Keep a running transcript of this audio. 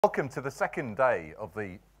Welcome to the second day of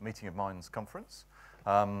the Meeting of Minds conference.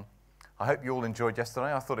 I hope you all enjoyed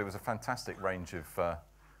yesterday. I thought it was a fantastic range of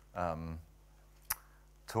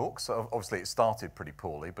talks. Obviously it started pretty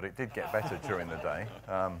poorly, but it did get better during the day.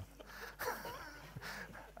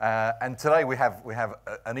 And today we have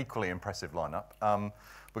an equally impressive lineup.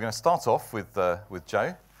 We're going to start off with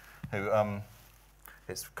Joe, who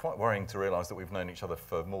it's quite worrying to realise that we've known each other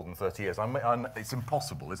for more than 30 years. It's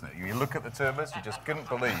impossible, isn't it? You look at the two of us, you just couldn't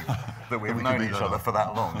believe that we've known each other for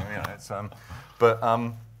that long. You know, but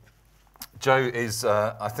Joe is,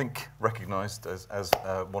 I think, recognised as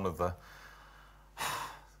one of the,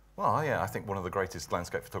 I think one of the greatest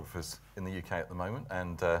landscape photographers in the UK at the moment,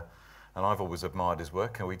 and I've always admired his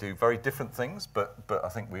work. And we do very different things, but I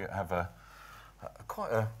think we have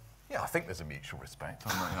quite a. Yeah, I think there's a mutual respect.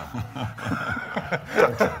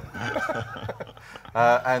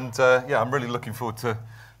 I'm really looking forward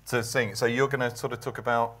to seeing it. So you're going to sort of talk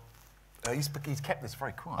about. He's kept this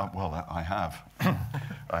very quiet. Well, I have.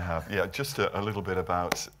 I have. Yeah, just a little bit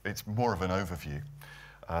about. It's more of an overview,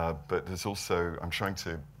 but there's also. I'm trying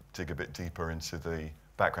to dig a bit deeper into the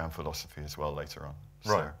background philosophy as well later on.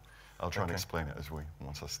 Right. So I'll try and explain it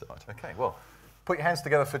once I start. Okay. Well, put your hands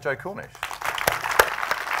together for Joe Cornish.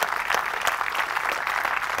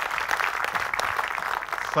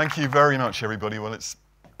 Thank you very much, everybody. Well, it's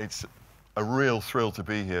a real thrill to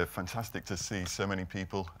be here. Fantastic to see so many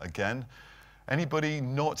people again. Anybody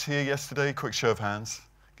not here yesterday? Quick show of hands.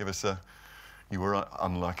 Give us a. You were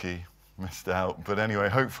unlucky, missed out. But anyway,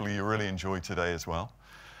 hopefully you really enjoyed today as well.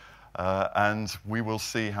 And we will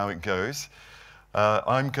see how it goes.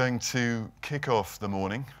 I'm going to kick off the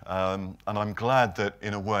morning, and I'm glad that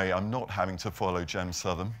in a way I'm not having to follow Jem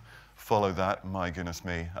Southam. Follow that, my goodness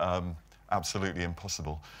me. Absolutely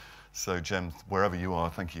impossible. So Jem, wherever you are,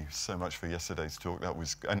 thank you so much for yesterday's talk. That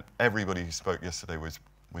was, and everybody who spoke yesterday was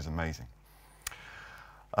amazing.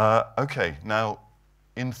 Okay, now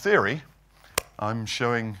in theory, I'm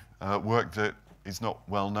showing work that is not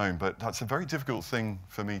well known, but that's a very difficult thing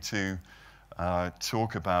for me to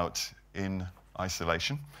talk about in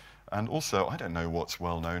isolation. And also, I don't know what's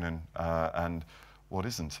well known and what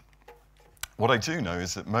isn't. What I do know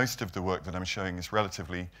is that most of the work that I'm showing is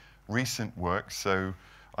relatively recent work, so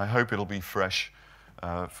I hope it'll be fresh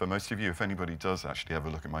for most of you, if anybody does actually have a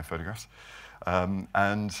look at my photographs,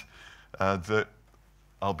 and that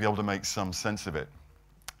I'll be able to make some sense of it.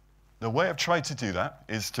 The way I've tried to do that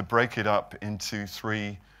is to break it up into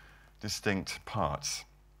three distinct parts.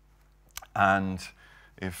 And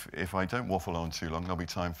if I don't waffle on too long, there'll be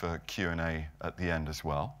time for Q&A at the end as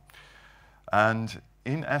well. And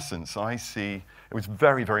in essence, I see, it was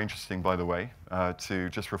very, very interesting, by the way, to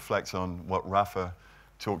just reflect on what Rafa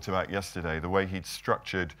talked about yesterday, the way he'd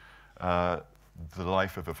structured the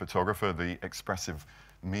life of a photographer, the expressive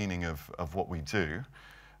meaning of what we do.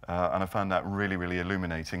 And I found that really, really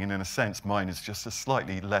illuminating. And in a sense, mine is just a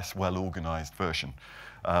slightly less well-organized version,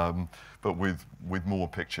 but with more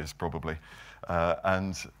pictures, probably.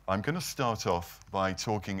 And I'm going to start off by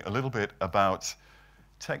talking a little bit about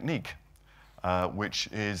technique. Which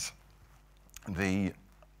is the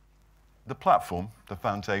platform, the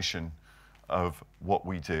foundation of what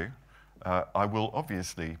we do. I will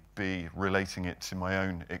obviously be relating it to my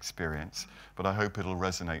own experience, but I hope it'll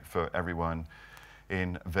resonate for everyone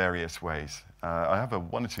in various ways. I have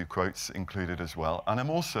one or two quotes included as well, and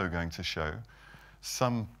I'm also going to show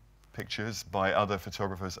some pictures by other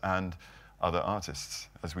photographers and other artists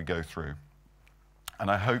as we go through.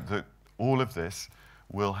 And I hope that all of this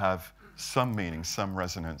will have some meaning, some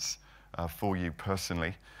resonance for you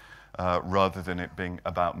personally, rather than it being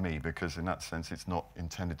about me, because in that sense it's not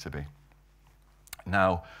intended to be.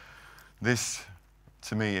 Now, this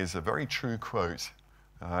to me is a very true quote.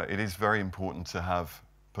 It is very important to have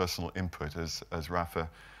personal input, as Rafa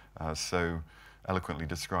so eloquently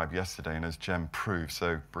described yesterday, and as Jem proved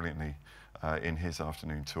so brilliantly in his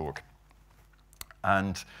afternoon talk.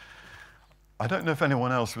 And I don't know if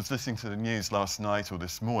anyone else was listening to the news last night or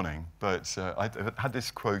this morning, but I had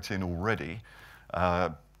this quote in already,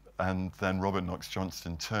 and then Robert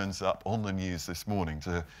Knox-Johnston turns up on the news this morning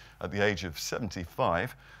at the age of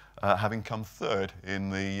 75, having come third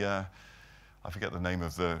in the, I forget the name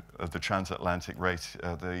of the transatlantic race,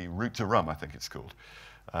 the Route to Rum, I think it's called.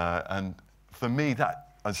 And for me,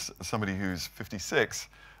 that, as somebody who's 56,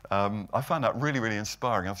 I found that really, really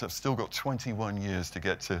inspiring. I've still got 21 years to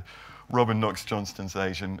get to Robert Knox-Johnston's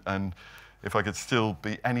age, and if I could still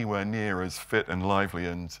be anywhere near as fit and lively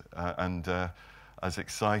and as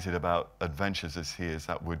excited about adventures as he is,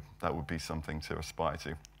 that would be something to aspire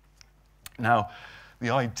to. Now, the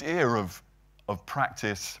idea of of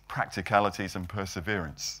practice, practicalities, and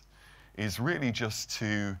perseverance is really just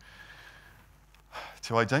to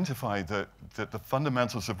identify that the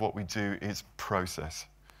fundamentals of what we do is process,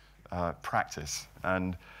 practice.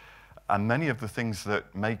 And many of the things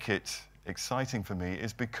that make it exciting for me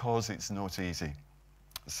is because it's not easy.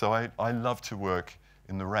 So I love to work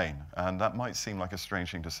in the rain, and that might seem like a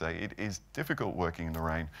strange thing to say. It is difficult working in the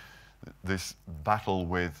rain, this battle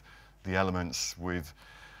with the elements, with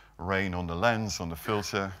rain on the lens, on the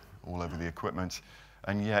filter, all over the equipment,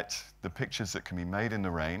 and yet the pictures that can be made in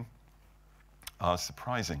the rain are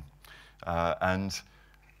surprising. And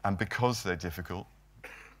because they're difficult,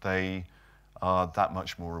 they are that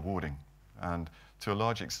much more rewarding. And to a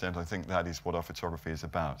large extent, I think that is what our photography is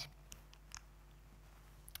about.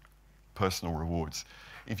 Personal rewards.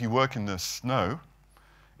 If you work in the snow,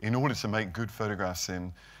 in order to make good photographs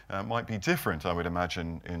might be different, I would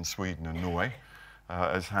imagine, in Sweden and Norway,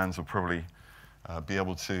 as Hans will probably be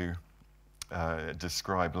able to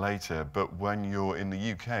describe later. But when you're in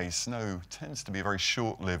the UK, snow tends to be a very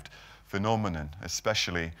short-lived phenomenon,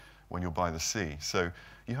 especially when you're by the sea. So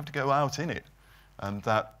you have to go out in it. And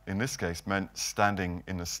that, in this case, meant standing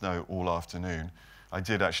in the snow all afternoon. I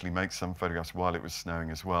did actually make some photographs while it was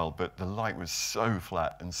snowing as well, but the light was so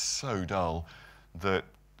flat and so dull that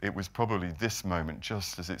it was probably this moment,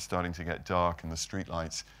 just as it's starting to get dark and the street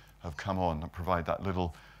lights have come on and provide that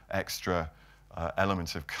little extra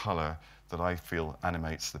element of color that I feel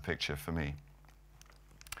animates the picture for me.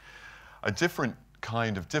 A different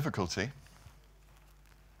kind of difficulty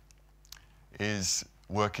is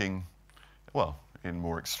working, well, in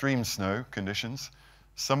more extreme snow conditions.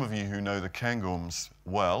 Some of you who know the Cairngorms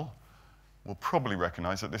well will probably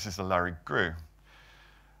recognize that this is the Larry Grew.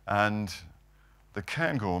 And the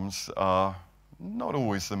Cairngorms are not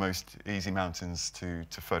always the most easy mountains to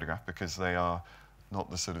photograph, because they are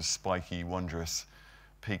not the sort of spiky, wondrous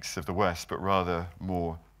peaks of the west, but rather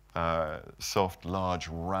more soft, large,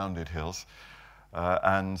 rounded hills.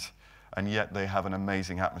 And yet they have an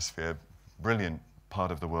amazing atmosphere, brilliant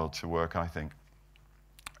part of the world to work, I think.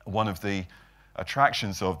 One of the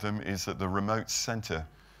attractions of them is that the remote center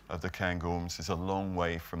of the Cairngorms is a long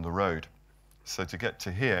way from the road. So to get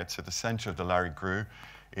to here, to the center of the Larry Grew,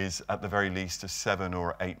 is at the very least a 7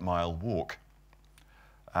 or 8 mile walk.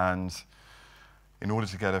 And in order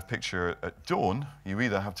to get a picture at dawn, you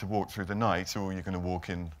either have to walk through the night or you're going to walk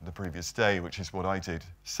in the previous day, which is what I did.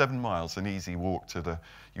 7 miles, an easy walk to the,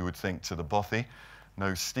 you would think, to the Bothy.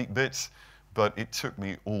 No steep bits, but it took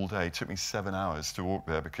me all day. It took me 7 hours to walk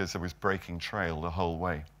there because I was breaking trail the whole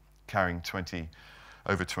way, carrying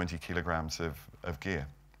over 20 kilograms of gear.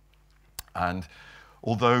 And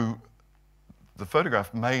although the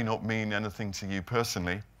photograph may not mean anything to you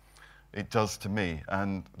personally, it does to me.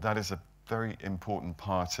 And that is a very important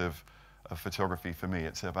part of photography for me.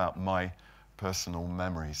 It's about my personal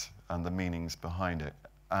memories and the meanings behind it.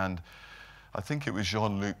 And I think it was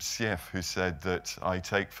Jean-Luc Sieff who said that I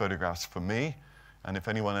take photographs for me, and if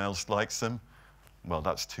anyone else likes them, well,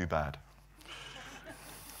 that's too bad.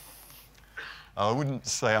 I wouldn't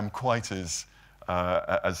say I'm quite as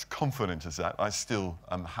confident as that. I still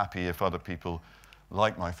am happy if other people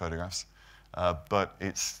like my photographs, but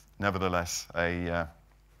it's nevertheless an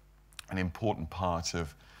important part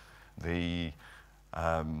of the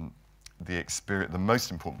experience. The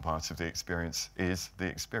most important part of the experience is the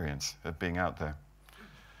experience of being out there.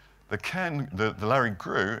 The Larry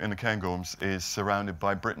Grew in the Cairngorms is surrounded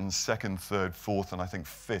by Britain's 2nd, 3rd, 4th, and I think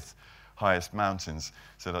 5th highest mountains.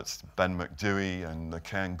 So that's Ben Macdui and the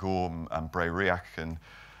Cairngorm and Bray Riach and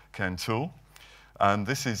Cairntoul. And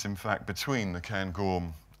this is, in fact, between the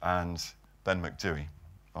Cairngorm and Ben Macdui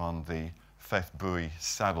on the Feth Bui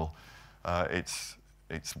saddle. It's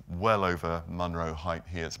well over Munro height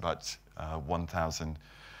here. It's about 1,000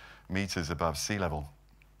 meters above sea level.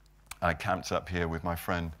 I camped up here with my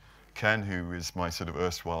friend Ken, who is my sort of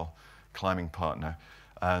erstwhile climbing partner,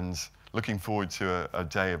 and looking forward to a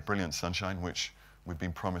day of brilliant sunshine, which we've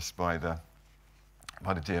been promised by the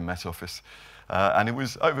Dear Met Office. And it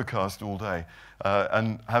was overcast all day.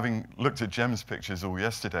 And having looked at Jem's pictures all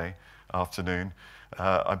yesterday afternoon,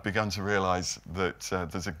 I've begun to realize that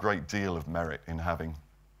there's a great deal of merit in having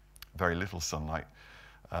very little sunlight.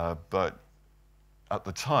 But at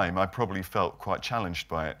the time, I probably felt quite challenged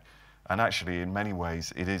by it. And actually, in many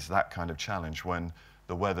ways, it is that kind of challenge when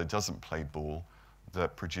the weather doesn't play ball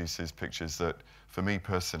that produces pictures that, for me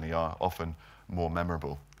personally, are often more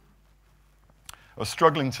memorable. Well,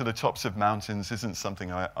 struggling to the tops of mountains isn't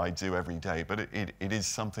something I do every day, but it is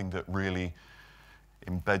something that really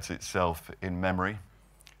embeds itself in memory.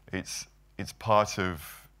 It's part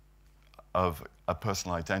of a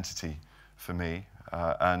personal identity for me,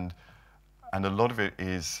 and a lot of it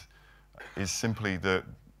is simply the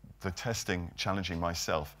testing, challenging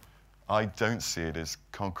myself. I don't see it as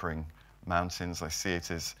conquering mountains. I see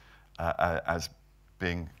it as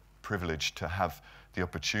being privileged to have the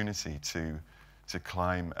opportunity to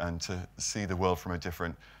climb and to see the world from a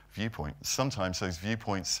different viewpoint. Sometimes those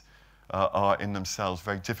viewpoints are in themselves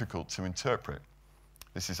very difficult to interpret.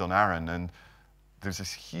 This is on Arran, and there's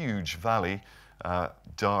this huge valley,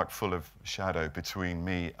 dark, full of shadow between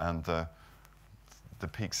me and the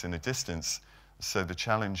peaks in the distance. So the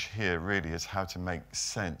challenge here really is how to make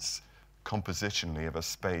sense compositionally of a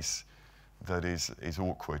space that is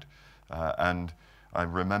awkward. And I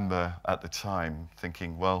remember at the time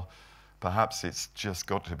thinking, well, perhaps it's just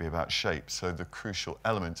got to be about shape. So the crucial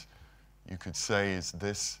element, you could say, is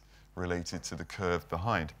this related to the curve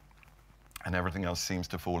behind. And everything else seems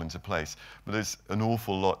to fall into place. But there's an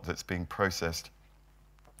awful lot that's being processed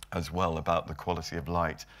as well about the quality of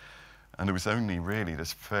light. And it was only really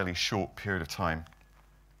this fairly short period of time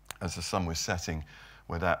as the sun was setting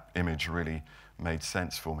where that image really made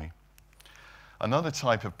sense for me. Another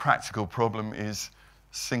type of practical problem is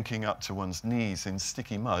sinking up to one's knees in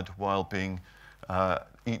sticky mud while being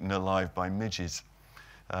eaten alive by midges.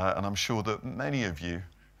 And I'm sure that many of you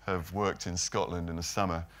have worked in Scotland in the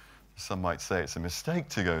summer. Some might say it's a mistake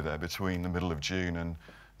to go there between the middle of June and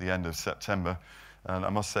the end of September. And I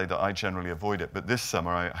must say that I generally avoid it. But this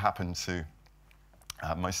summer I happened to,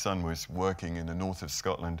 my son was working in the north of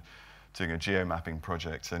Scotland doing a geomapping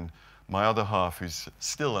project. And my other half, who's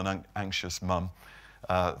still an anxious mum,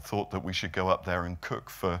 thought that we should go up there and cook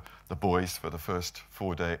for the boys for the first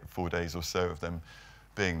 4 days or so of them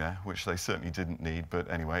being there, which they certainly didn't need. But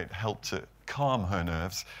anyway, it helped to calm her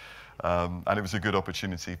nerves. And it was a good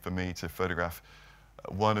opportunity for me to photograph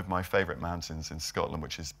one of my favorite mountains in Scotland,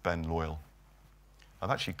 which is Ben Loyal. I've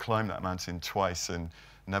actually climbed that mountain twice and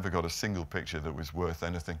never got a single picture that was worth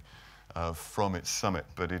anything from its summit,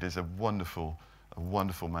 but it is a wonderful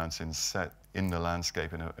mountain set in the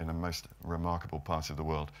landscape in a most remarkable part of the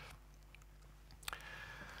world.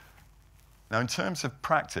 Now, in terms of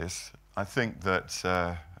practice, I think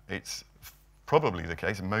that it's probably the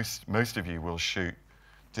case, and most of you will shoot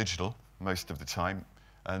digital most of the time,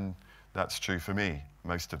 and that's true for me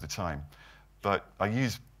most of the time. But I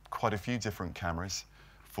use quite a few different cameras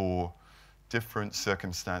for different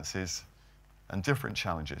circumstances and different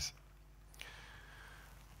challenges.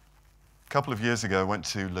 A couple of years ago, I went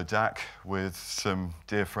to Ladakh with some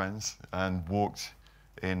dear friends and walked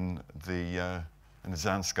in the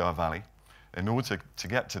Zanskar Valley. In order to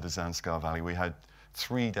get to the Zanskar Valley, we had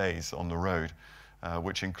 3 days on the road,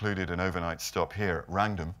 which included an overnight stop here at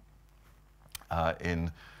Rangdam in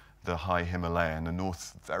the high Himalaya in the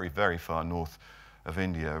north, very, very far north of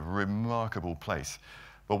India. A remarkable place.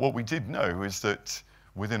 But what we did know is that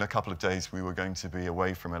within a couple of days we were going to be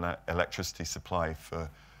away from an electricity supply for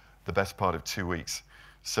the best part of 2 weeks.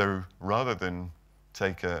 So rather than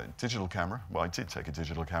take a digital camera, well, I did take a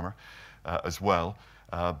digital camera as well,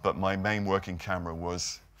 but my main working camera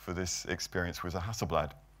was, for this experience, was a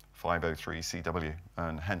Hasselblad 503 CW,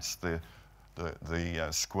 and hence the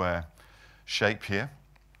square shape here.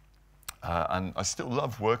 And I still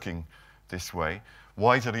love working this way.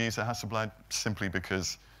 Why did I use a Hasselblad? Simply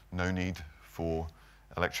because no need for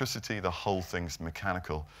electricity. The whole thing's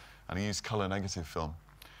mechanical. And I used color negative film.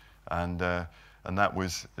 And that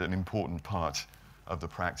was an important part of the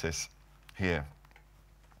practice here.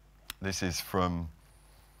 This is from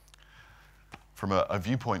a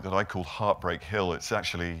viewpoint that I call Heartbreak Hill. It's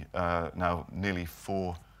actually now nearly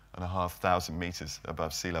 4,500 meters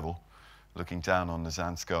above sea level, looking down on the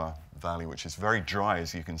Zanskar Valley, which is very dry,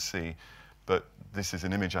 as you can see. But this is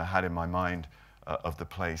an image I had in my mind of the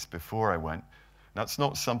place before I went. That's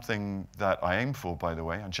not something that I aim for, by the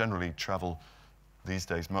way. I generally travel these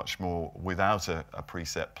days much more without a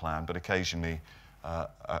preset plan, but occasionally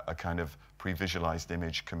a kind of pre-visualized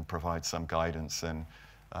image can provide some guidance and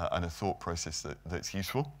a thought process that's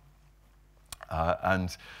useful.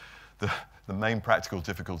 And the main practical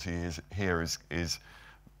difficulty here is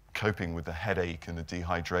coping with the headache and the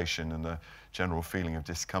dehydration and the general feeling of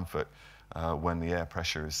discomfort when the air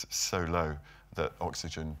pressure is so low that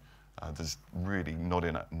oxygen, there's really not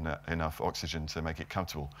enough oxygen to make it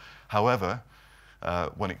comfortable. However,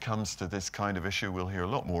 when it comes to this kind of issue, we'll hear a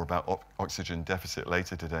lot more about oxygen deficit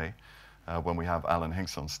later today when we have Alan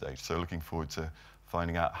Hinks on stage. So looking forward to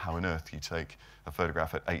finding out how on earth you take a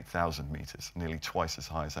photograph at 8,000 meters, nearly twice as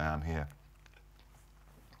high as I am here.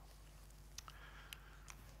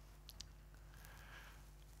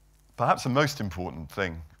 Perhaps the most important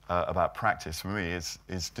thing about practice for me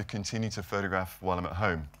is to continue to photograph while I'm at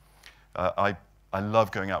home. I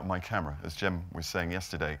love going out with my camera, as Jem was saying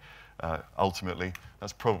yesterday. Ultimately,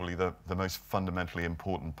 that's probably the most fundamentally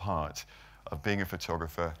important part of being a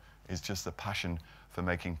photographer, is just the passion for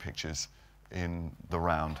making pictures in the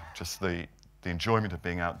round, just the enjoyment of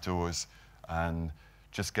being outdoors and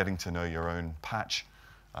just getting to know your own patch.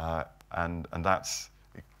 And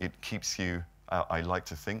it keeps you, I like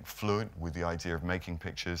to think, fluent with the idea of making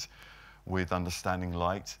pictures, with understanding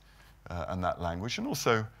light and that language. And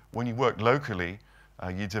also, when you work locally,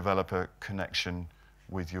 you develop a connection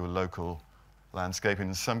with your local landscape.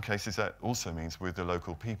 In some cases, that also means with the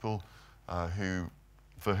local people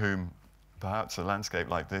for whom perhaps a landscape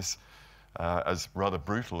like this, as rather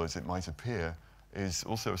brutal as it might appear, is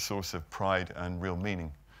also a source of pride and real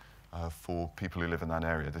meaning for people who live in that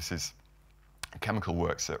area. This is Chemical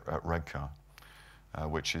Works at Redcar,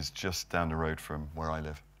 which is just down the road from where I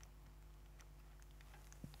live.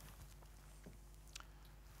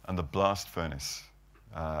 And the blast furnace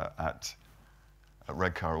at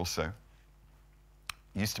Redcar also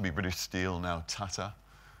used to be British Steel, now Tata.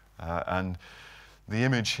 And the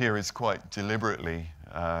image here is quite deliberately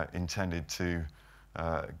intended to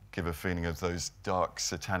give a feeling of those dark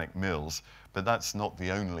satanic mills, but that's not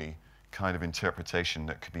the only kind of interpretation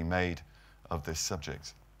that could be made of this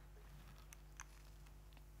subject.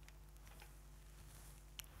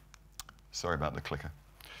 Sorry about the clicker.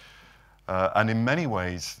 And in many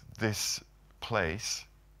ways, this place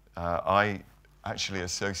I actually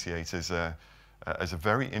associate as a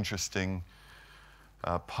very interesting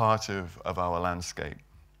part of our landscape.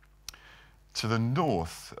 To the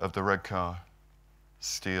north of the Redcar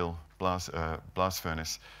steel blast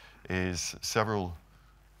furnace is several,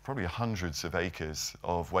 probably hundreds of acres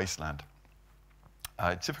of wasteland.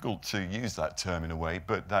 Difficult to use that term in a way,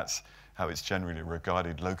 but that's how it's generally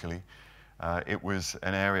regarded locally. It was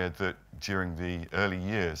an area that during the early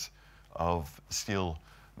years of steel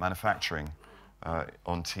manufacturing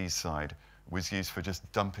on Teesside was used for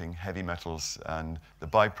just dumping heavy metals and the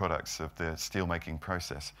byproducts of the steelmaking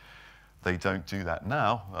process. They don't do that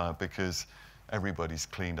now because everybody's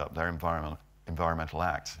cleaned up their environmental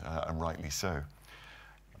act, and rightly so.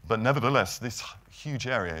 But nevertheless, this huge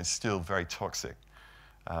area is still very toxic.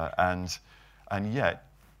 And yet,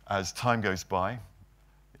 as time goes by,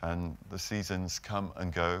 and the seasons come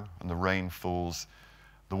and go, and the rain falls,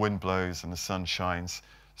 the wind blows, and the sun shines,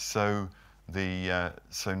 so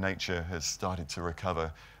nature has started to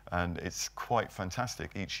recover, and it's quite fantastic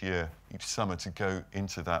each year, each summer, to go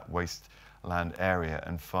into that wasteland area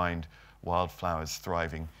and find wildflowers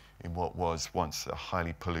thriving in what was once a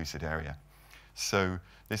highly polluted area. So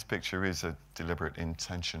this picture is a deliberate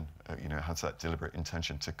intention, has that deliberate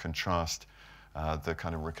intention to contrast the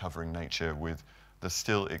kind of recovering nature with the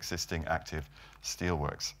still existing active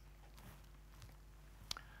steelworks.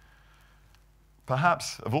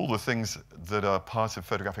 Perhaps of all the things that are part of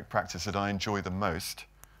photographic practice that I enjoy the most,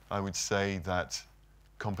 I would say that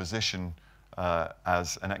composition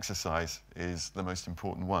as an exercise is the most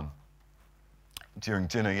important one. During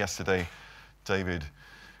dinner yesterday, David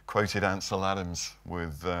quoted Ansel Adams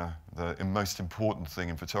with the most important thing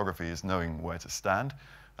in photography is knowing where to stand.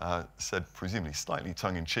 Said presumably slightly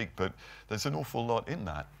tongue-in-cheek, but there's an awful lot in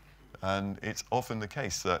that. And it's often the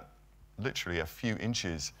case that literally a few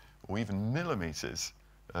inches or even millimeters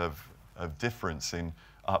of difference in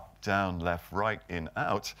up, down, left, right, in,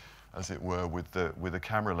 out, as it were, with the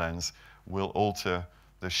camera lens, will alter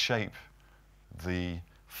the shape, the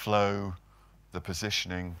flow, the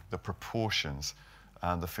positioning, the proportions,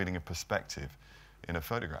 and the feeling of perspective in a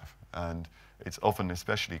photograph. And it's often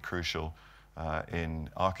especially crucial in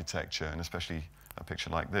architecture, and especially a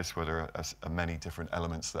picture like this, where there are many different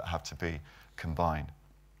elements that have to be combined.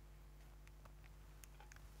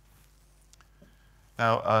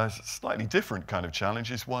 Now, a slightly different kind of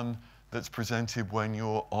challenge is one that's presented when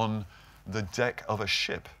you're on the deck of a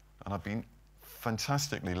ship. And I've been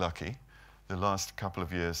fantastically lucky the last couple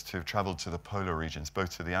of years to have traveled to the polar regions,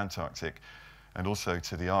 both to the Antarctic and also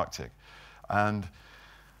to the Arctic. And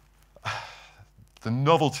the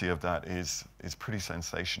novelty of that is pretty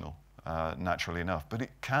sensational, naturally enough. But it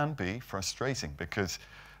can be frustrating because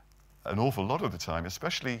an awful lot of the time,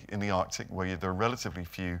 especially in the Arctic, where there are relatively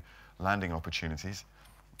few landing opportunities,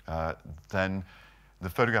 then the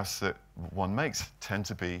photographs that one makes tend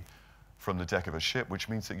to be from the deck of a ship, which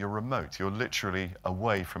means that you're remote. You're literally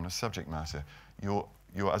away from the subject matter. You're,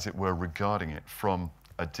 as it were, regarding it from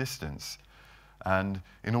a distance. And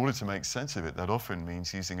in order to make sense of it, that often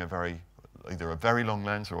means using either a very long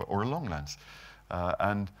lens or a long lens.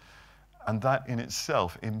 And that in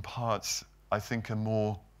itself imparts, I think, a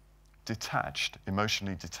more detached,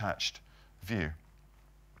 emotionally detached view.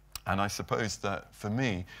 And I suppose that for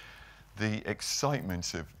me, the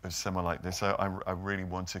excitement of somewhere like this, I really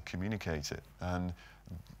want to communicate it.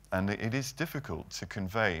 And it is difficult to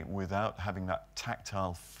convey without having that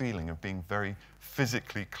tactile feeling of being very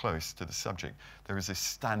physically close to the subject. There is this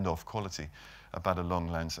standoff quality about a long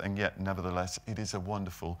lens, and yet, nevertheless, it is a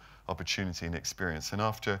wonderful opportunity and experience. And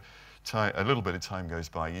after a little bit of time goes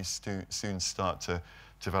by, you soon start to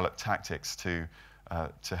develop tactics to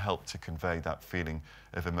help to convey that feeling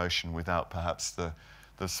of emotion without perhaps the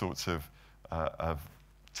sorts of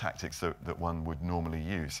tactics that one would normally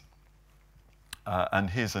use. And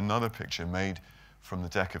here's another picture made from the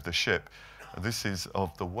deck of the ship. This is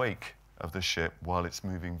of the wake of the ship while it's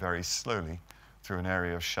moving very slowly through an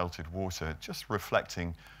area of sheltered water, just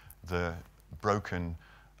reflecting the broken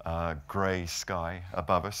grey sky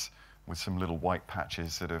above us with some little white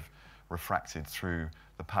patches that have refracted through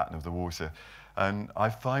the pattern of the water. And I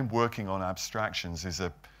find working on abstractions is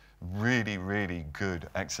a really, really good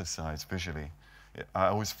exercise visually. I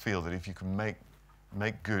always feel that if you can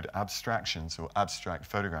make good abstractions or abstract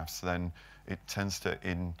photographs, then it tends to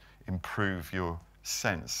improve your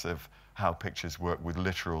sense of how pictures work with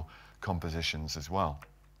literal compositions as well.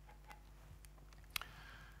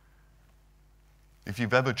 If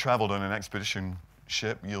you've ever traveled on an expedition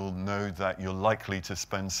ship, you'll know that you're likely to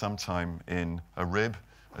spend some time in a rib,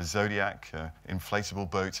 a Zodiac, inflatable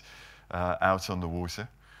boat out on the water,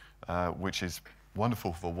 which is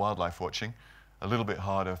wonderful for wildlife watching, a little bit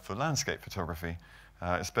harder for landscape photography,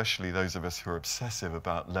 especially those of us who are obsessive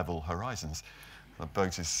about level horizons. The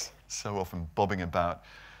boat is so often bobbing about,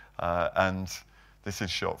 and this is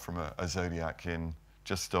shot from a Zodiac in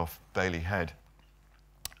just off Bailey Head,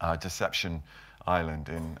 Deception Island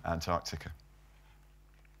in Antarctica.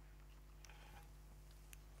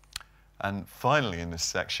 And finally in this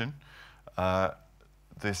section,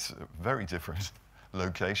 this very different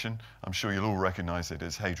location. I'm sure you'll all recognize it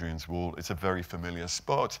as Hadrian's Wall. It's a very familiar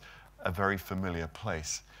spot, a very familiar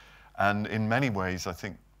place. And in many ways, I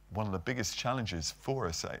think one of the biggest challenges for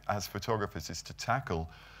us as photographers is to tackle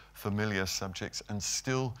familiar subjects and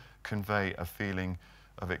still convey a feeling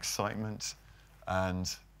of excitement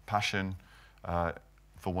and passion,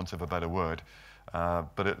 for want of a better word,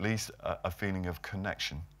 but at least a feeling of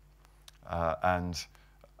connection and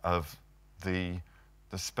of the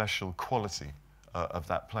special quality of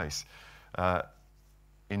that place.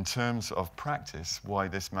 In terms of practice, why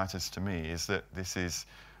this matters to me is that this is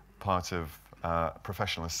part of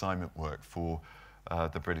professional assignment work for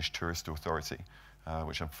the British Tourist Authority,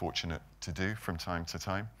 which I'm fortunate to do from time to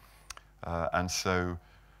time. And so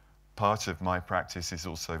part of my practice is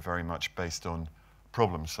also very much based on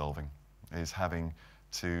problem solving, is having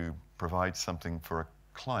to provide something for a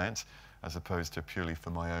client as opposed to purely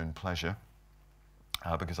for my own pleasure.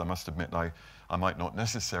 Because I must admit I might not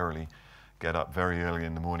necessarily get up very early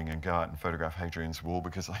in the morning and go out and photograph Hadrian's Wall,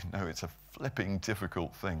 because I know it's a flipping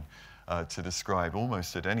difficult thing to describe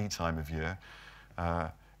almost at any time of year.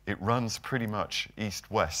 It runs pretty much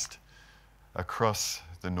east-west across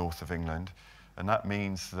the north of England, and that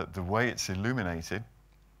means that the way it's illuminated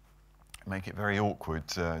make it very awkward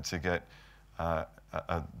to get the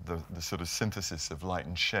sort of synthesis of light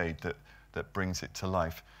and shade that brings it to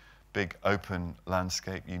life. Big open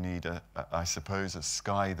landscape, you need, I suppose, a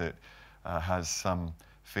sky that has some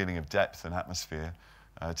feeling of depth and atmosphere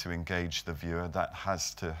to engage the viewer. That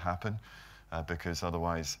has to happen because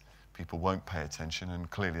otherwise people won't pay attention, and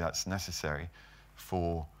clearly that's necessary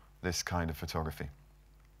for this kind of photography.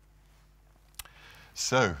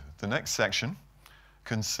 So the next section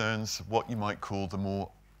concerns what you might call the more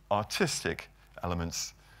artistic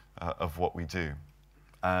elements of what we do.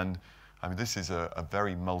 And I mean, this is a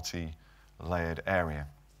very multi-layered area.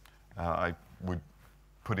 I would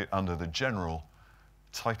put it under the general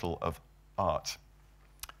title of art.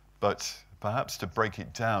 But perhaps to break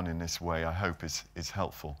it down in this way, I hope is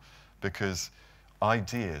helpful, because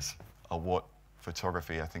ideas are what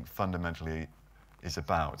photography, I think, fundamentally is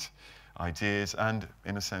about. Ideas and,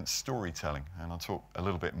 in a sense, storytelling. And I'll talk a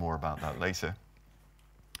little bit more about that later.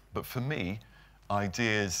 But for me,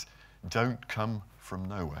 ideas don't come from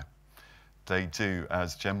nowhere. They do,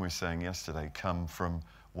 as Jem was saying yesterday, come from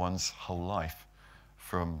one's whole life,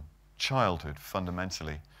 from childhood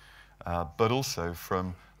fundamentally, but also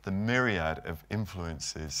from the myriad of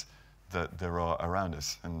influences that there are around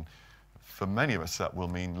us. And for many of us, that will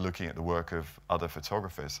mean looking at the work of other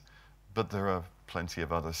photographers, but there are plenty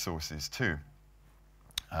of other sources too.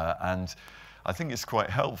 And I think it's quite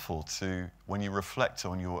helpful to, when you reflect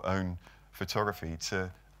on your own photography, to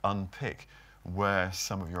unpick where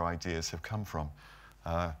some of your ideas have come from.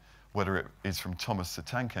 Whether it is from Thomas the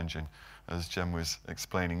Tank Engine, as Jem was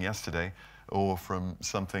explaining yesterday, or from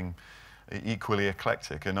something equally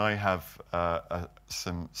eclectic. And I have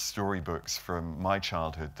some storybooks from my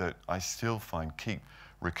childhood that I still find keep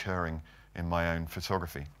recurring in my own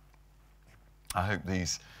photography. I hope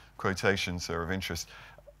these quotations are of interest.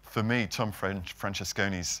 For me, Tom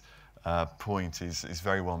Francesconi's point is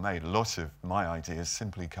very well made. A lot of my ideas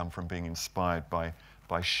simply come from being inspired by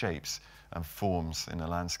shapes and forms in the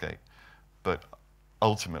landscape. But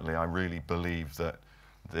ultimately, I really believe that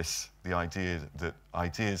the idea that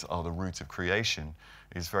ideas are the root of creation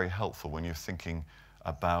is very helpful when you're thinking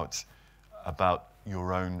about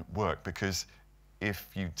your own work, because if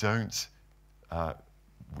you don't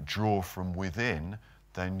draw from within,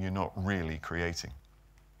 then you're not really creating.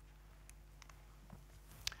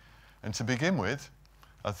 And to begin with,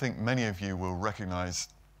 I think many of you will recognize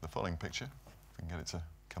the following picture, if we can get it to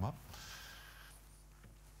come up,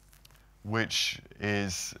 which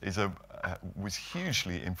was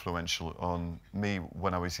hugely influential on me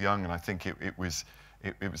when I was young, and I think it was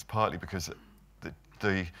partly because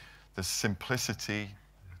the simplicity,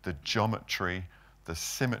 the geometry, the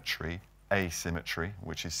symmetry, asymmetry,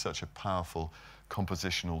 which is such a powerful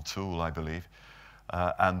compositional tool, I believe,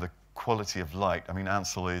 and the quality of light. I mean,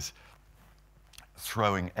 Ansel is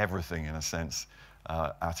throwing everything, in a sense,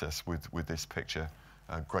 at us with this picture.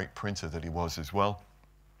 A great printer that he was as well.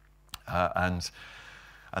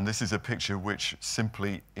 And this is a picture which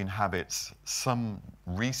simply inhabits some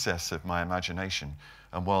recess of my imagination.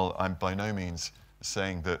 And while I'm by no means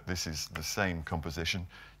saying that this is the same composition,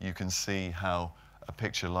 you can see how a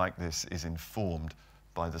picture like this is informed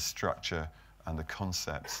by the structure and the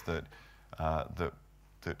concepts that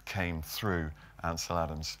came through Ansel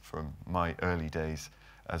Adams from my early days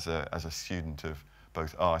as a student of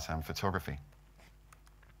both art and photography.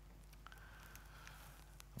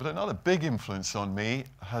 But another big influence on me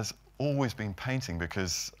has always been painting,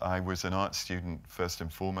 because I was an art student first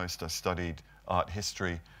and foremost. I studied art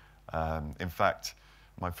history. In fact,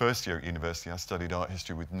 my first year at university, I studied art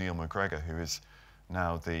history with Neil McGregor, who is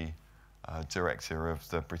now the director of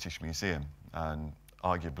the British Museum, and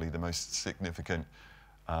arguably the most significant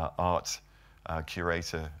art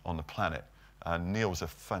curator on the planet. And Neil was a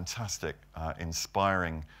fantastic,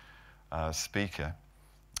 inspiring speaker.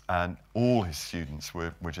 And all his students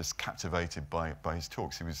were just captivated by his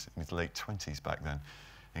talks. He was in his late 20s back then,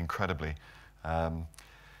 incredibly.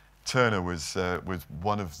 Turner was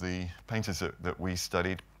one of the painters that we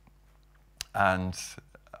studied. And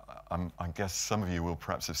I guess some of you will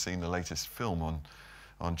perhaps have seen the latest film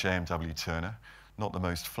on J.M.W. Turner. Not the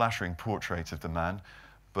most flattering portrait of the man,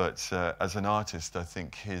 but as an artist, I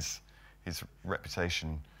think his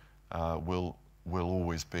reputation will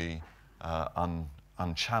always be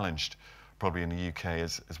unchallenged, probably in the UK,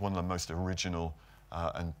 as one of the most original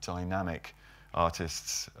and dynamic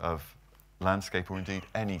artists of landscape, or indeed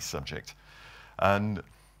any subject. And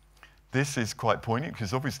this is quite poignant,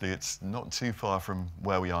 because obviously it's not too far from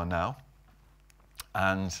where we are now.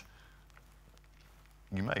 And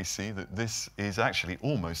you may see that this is actually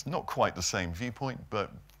almost not quite the same viewpoint,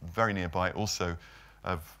 but very nearby also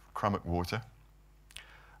of Crummock Water.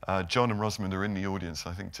 John and Rosamond are in the audience,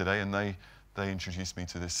 I think, today, and they introduced me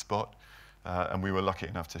to this spot, and we were lucky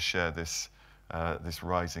enough to share this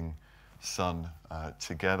rising sun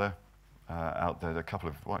together out there a couple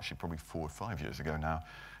of, well, actually probably 4 or 5 years ago now,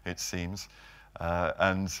 it seems.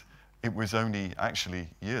 And it was only actually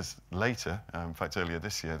years later, in fact earlier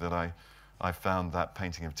this year, that I found that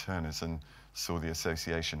painting of Turner's and saw the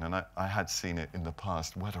association. And I had seen it in the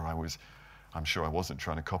past, whether I'm sure I wasn't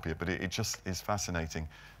trying to copy it, but it just is fascinating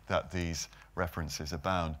that these references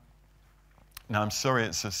abound. Now, I'm sorry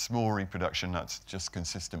it's a small reproduction, that's just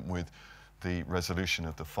consistent with the resolution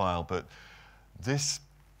of the file, but this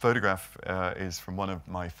photograph is from one of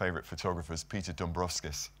my favorite photographers, Peter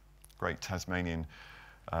Dombrovskis, great Tasmanian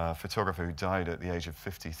photographer who died at the age of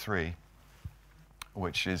 53,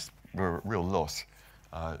 which is a real loss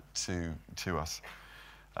to us.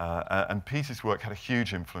 And Peter's work had a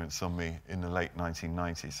huge influence on me in the late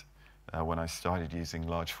 1990s when I started using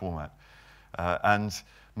large format. And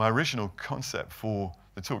my original concept for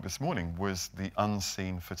the talk this morning was the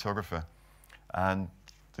unseen photographer. And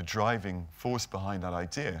the driving force behind that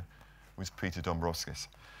idea was Peter Dombrovskis,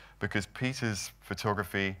 because Peter's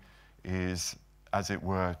photography is, as it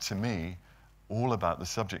were, to me, all about the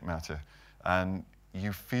subject matter. And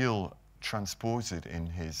you feel transported in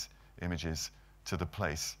his images to the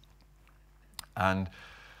place. And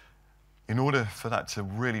in order for that to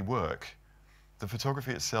really work, the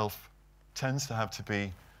photography itself tends to have to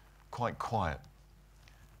be quite quiet,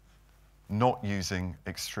 not using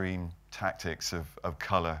extreme tactics of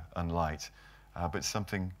colour and light, but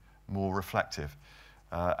something more reflective.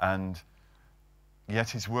 And yet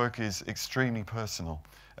his work is extremely personal,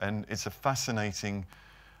 and it's a fascinating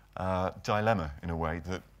dilemma in a way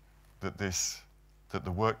that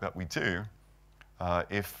the work that we do,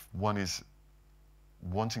 if one is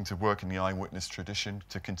wanting to work in the eyewitness tradition,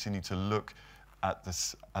 to continue to look at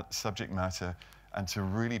the subject matter and to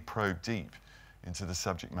really probe deep into the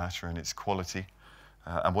subject matter and its quality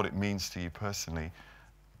and what it means to you personally,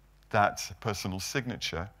 that personal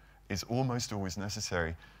signature is almost always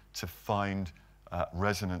necessary to find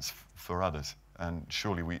resonance for others. And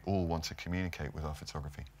surely we all want to communicate with our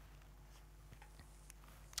photography.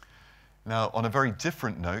 Now, on a very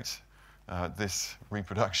different note, this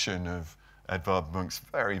reproduction of Edvard Munch's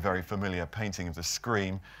very, very familiar painting of the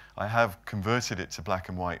Scream, I have converted it to black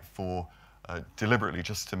and white for deliberately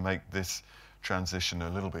just to make this transition a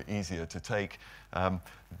little bit easier to take.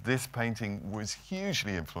 This painting was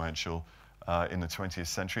hugely influential in the 20th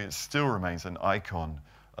century. It still remains an icon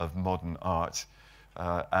of modern art.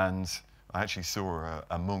 And I actually saw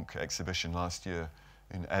a Munch exhibition last year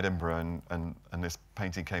in Edinburgh, and this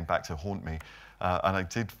painting came back to haunt me. And I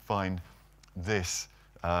did find this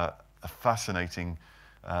a fascinating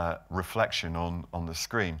reflection on the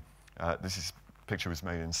screen. This picture was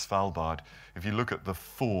made in Svalbard. If you look at the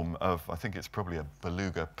form of, I think it's probably a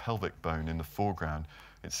beluga pelvic bone in the foreground,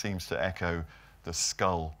 it seems to echo the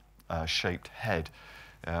skull-shaped head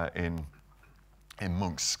in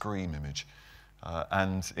Munch's Scream image.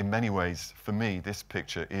 And in many ways, for me, this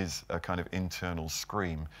picture is a kind of internal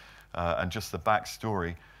scream. And just the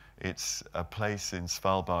backstory, it's a place in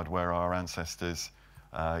Svalbard where our ancestors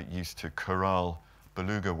used to corral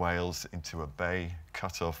beluga whales into a bay,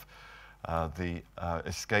 cut off the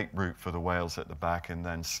escape route for the whales at the back, and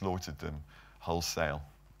then slaughtered them wholesale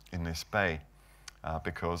in this bay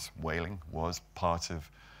because whaling was part of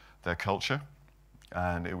their culture,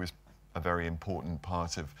 and it was a very important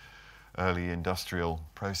part of early industrial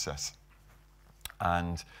process.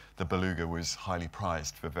 And the beluga was highly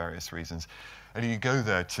prized for various reasons. And you go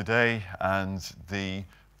there today, and the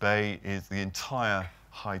bay is, the entire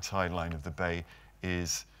high tide line of the bay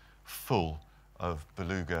is full of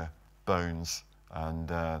beluga bones and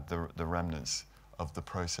the remnants of the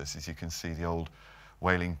process. As you can see, the old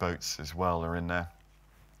whaling boats as well are in there,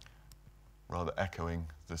 rather echoing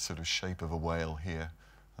the sort of shape of a whale here.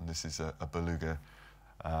 And this is a beluga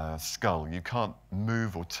skull. You can't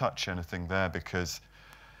move or touch anything there because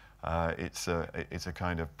it's a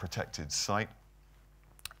kind of protected site,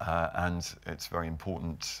 and it's very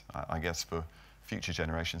important, I guess, for future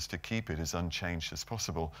generations to keep it as unchanged as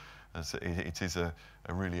possible, as it is a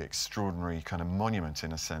really extraordinary kind of monument,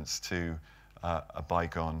 in a sense, to a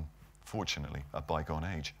bygone, fortunately, a bygone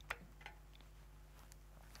age.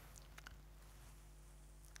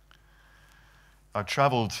 I've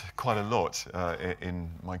travelled quite a lot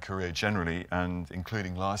in my career generally, and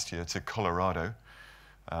including last year to Colorado.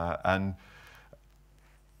 And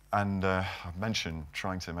I've mentioned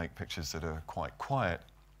trying to make pictures that are quite quiet.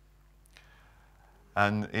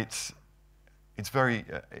 And it's very,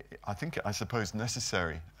 I suppose,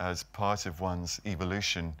 necessary as part of one's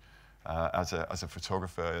evolution as a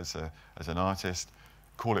photographer, as an artist,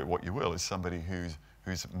 call it what you will, as somebody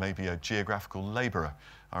who's maybe a geographical labourer.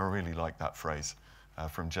 I really like that phrase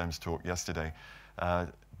from Jem's talk yesterday.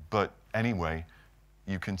 But anyway,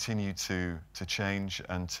 you continue to change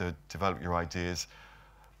and to develop your ideas,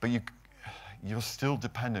 but you're still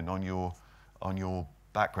dependent on your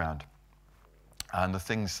background and the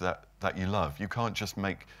things that you love. You can't just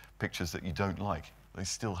make pictures that you don't like. They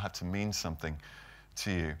still have to mean something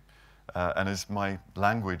to you. And as my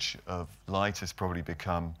language of light has probably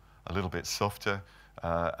become a little bit softer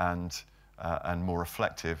and more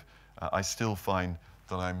reflective, I still find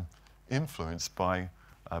that I'm influenced by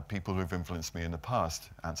people who've influenced me in the past.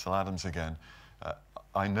 Ansel Adams again.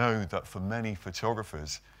 I know that for many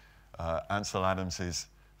photographers, Ansel Adams is,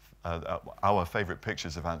 our favourite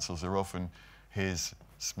pictures of Ansel's are often his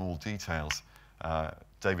small details.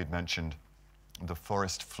 David mentioned the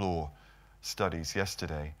forest floor studies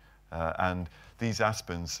yesterday, and these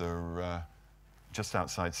aspens are just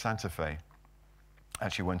outside Santa Fe.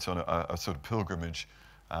 Actually went on a sort of pilgrimage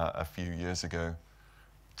a few years ago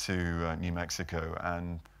to New Mexico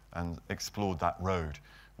and explored that road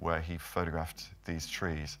where he photographed these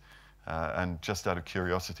trees. And just out of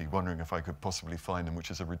curiosity, wondering if I could possibly find them, which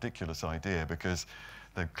is a ridiculous idea because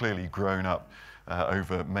they've clearly grown up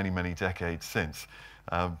over many, many decades since.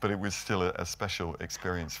 But it was still a special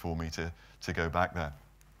experience for me to go back there.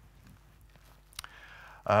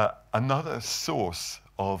 Another source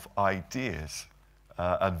of ideas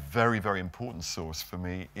a very, very important source for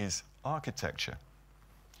me is architecture.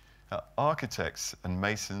 Architects and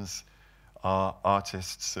masons are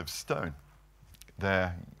artists of stone.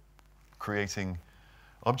 They're creating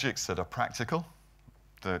objects that are practical,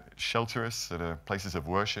 that shelter us, that are places of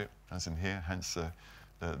worship, as in here, hence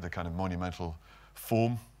the kind of monumental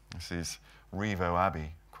form. This is Revo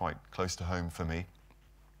Abbey, quite close to home for me.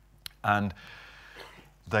 And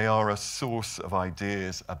they are a source of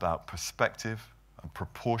ideas about perspective and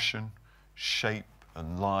proportion, shape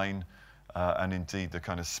and line, and indeed the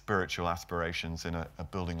kind of spiritual aspirations in a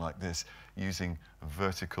building like this, using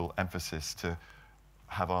vertical emphasis to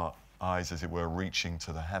have our eyes, as it were, reaching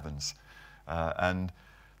to the heavens. And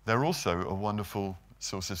they're also a wonderful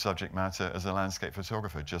source of subject matter as a landscape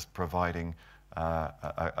photographer, just providing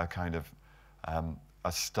a kind of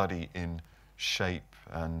a study in shape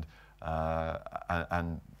and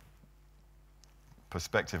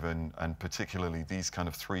perspective, and particularly these kind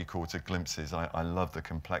of three-quarter glimpses. I love the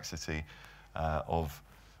complexity of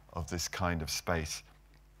this kind of space.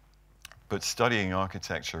 But studying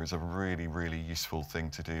architecture is a really, really useful thing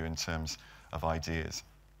to do in terms of ideas.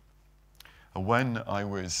 When I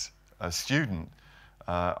was a student,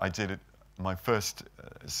 I did my first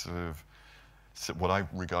sort of what I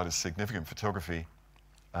regard as significant photography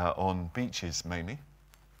on beaches mainly,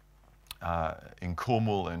 in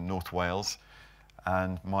Cornwall and North Wales.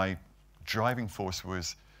 And my driving force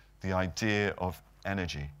was the idea of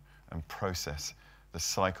energy and process, the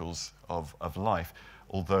cycles of life.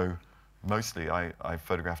 Although mostly I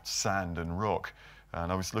photographed sand and rock,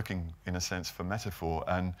 and I was looking, in a sense, for metaphor.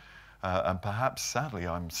 And perhaps, sadly,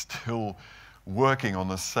 I'm still working on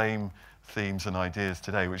the same themes and ideas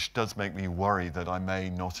today, which does make me worry that I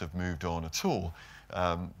may not have moved on at all.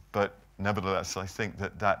 But nevertheless, I think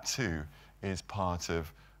that too is part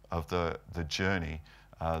of the journey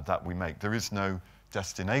that we make. There is no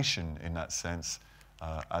destination in that sense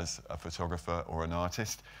as a photographer or an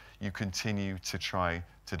artist. You continue to try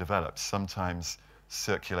to develop, sometimes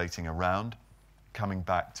circulating around, coming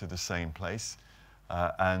back to the same place,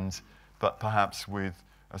 but perhaps with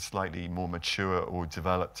a slightly more mature or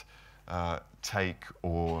developed take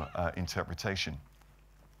or interpretation.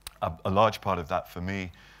 A large part of that for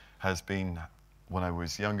me has been, when I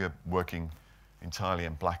was younger, working entirely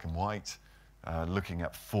in black and white, looking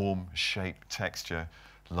at form, shape, texture,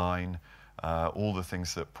 line, all the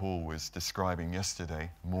things that Paul was describing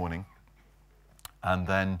yesterday morning, and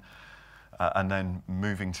then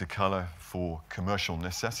moving to colour for commercial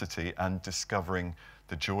necessity and discovering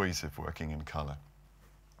the joys of working in colour.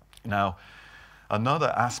 Now,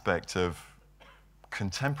 another aspect of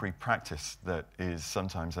contemporary practice that is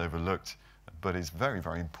sometimes overlooked but is very,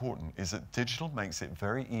 very important is that digital makes it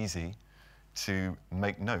very easy to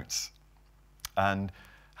make notes. And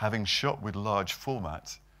having shot with large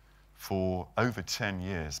format for over 10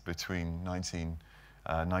 years, between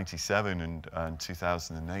 1997 and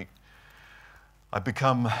 2008, I've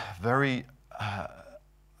become very,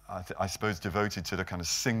 I suppose, devoted to the kind of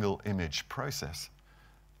single image process.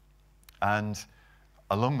 And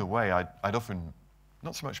along the way, I'd often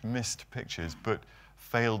not so much missed pictures, but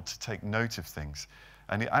failed to take note of things.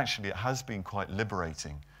 And it has been quite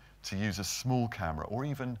liberating to use a small camera or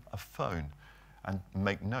even a phone and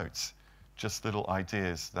make notes, just little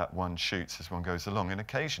ideas that one shoots as one goes along. And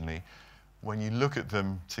occasionally, when you look at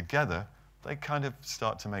them together, they kind of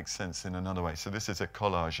start to make sense in another way. So this is a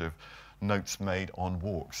collage of notes made on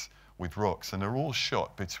walks with rocks, and they're all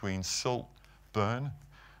shot between Saltburn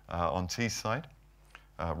on Teesside,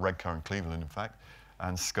 Redcar in Cleveland, in fact,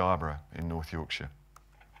 and Scarborough in North Yorkshire.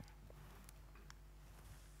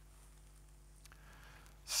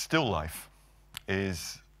 Still life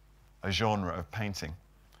is a genre of painting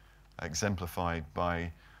exemplified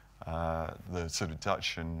by the sort of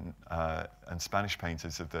Dutch and Spanish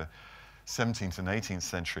painters of the 17th and 18th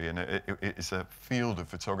century, and it's a field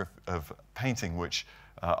of painting which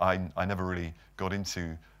I never really got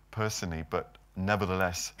into personally, but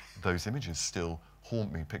nevertheless those images still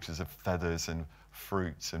haunt me. Pictures of feathers and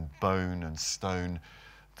fruits and bone and stone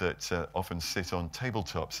that often sit on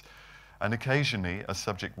tabletops. And occasionally a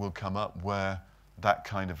subject will come up where that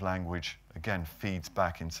kind of language again feeds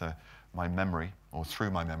back into my memory, or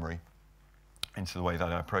through my memory, into the way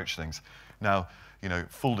that I approach things. Now, you know,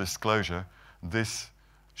 full disclosure, this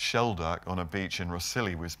shell duck on a beach in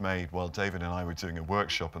Rosilly was made while David and I were doing a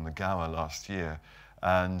workshop in the Gower last year,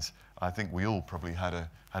 and I think we all probably had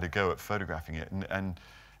a go at photographing it, and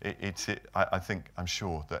I'm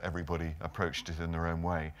sure that everybody approached it in their own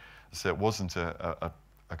way. So it wasn't a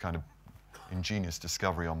kind of ingenious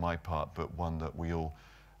discovery on my part, but one that we all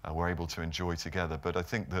were able to enjoy together. But I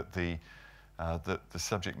think that the the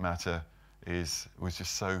subject matter was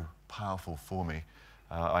just so powerful for me.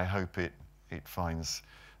 I hope it finds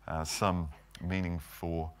some meaning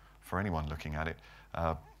for anyone looking at it.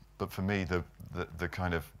 But for me, the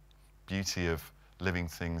kind of beauty of living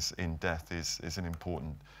things in death is an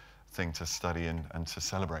important thing to study and to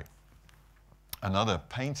celebrate. Another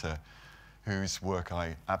painter whose work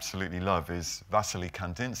I absolutely love is Vasily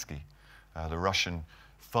Kandinsky, the Russian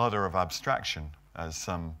father of abstraction, as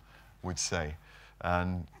some would say.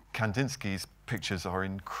 And Kandinsky's pictures are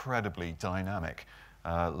incredibly dynamic,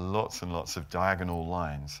 lots and lots of diagonal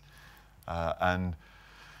lines. And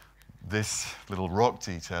this little rock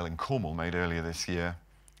detail in Cornwall made earlier this year,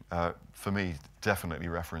 for me, definitely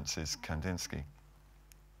references Kandinsky.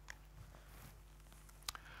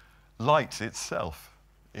 Light itself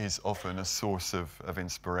is often a source of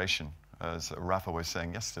inspiration, as Rafa was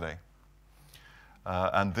saying yesterday.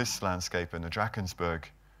 And this landscape in the Drakensberg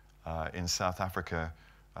in South Africa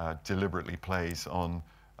deliberately plays on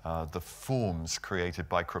the forms created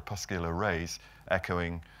by crepuscular rays,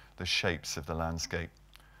 echoing the shapes of the landscape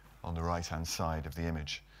on the right-hand side of the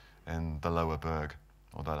image in the lower berg,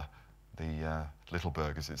 or the little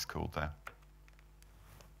berg as it's called there.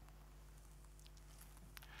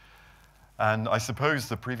 And I suppose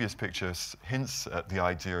the previous picture hints at the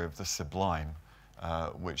idea of the sublime,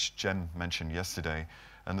 which Jen mentioned yesterday.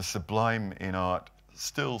 And the sublime in art,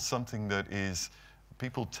 still something that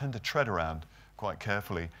people tend to tread around quite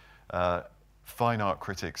carefully. Fine art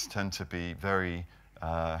critics tend to be very,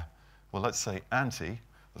 well, let's say anti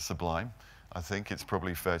the sublime. I think it's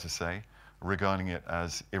probably fair to say, regarding it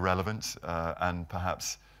as irrelevant and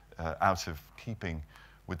perhaps out of keeping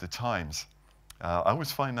with the times. I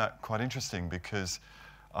always find that quite interesting because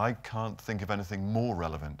I can't think of anything more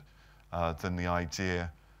relevant than the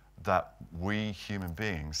idea that we human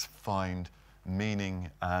beings find meaning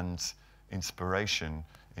and inspiration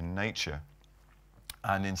in nature.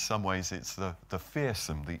 And in some ways it's the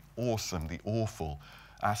fearsome, the awesome, the awful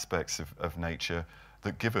aspects of nature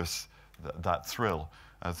that give us that thrill.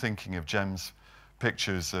 Thinking of Jem's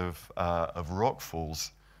pictures of rock falls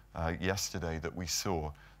yesterday that we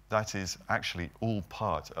saw, that is actually all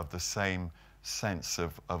part of the same sense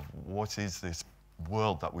of what is this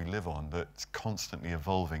world that we live on that's constantly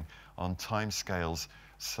evolving on timescales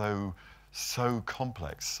so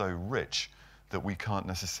complex, so rich, that we can't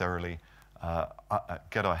necessarily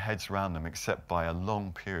get our heads around them except by a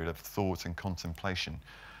long period of thought and contemplation.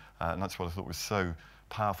 And that's what I thought was so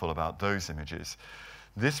powerful about those images.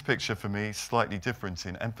 This picture, for me, slightly different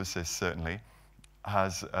in emphasis, certainly,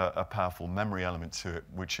 has a powerful memory element to it,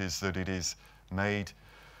 which is that it is made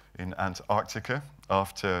in Antarctica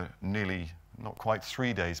after nearly, not quite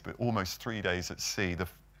 3 days, but almost 3 days at sea, the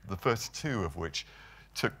first 2 of which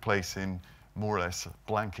took place in more or less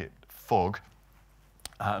blanket fog.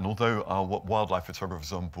 And although our wildlife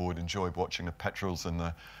photographers on board enjoyed watching the petrels and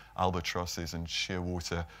the albatrosses and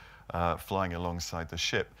shearwater flying alongside the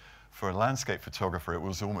ship, for a landscape photographer, it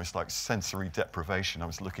was almost like sensory deprivation. I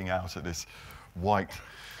was looking out at this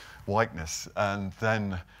whiteness, and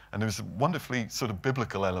there was a wonderfully sort of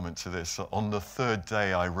biblical element to this. On the 3rd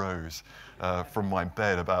day I rose from my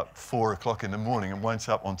bed about 4 o'clock in the morning and went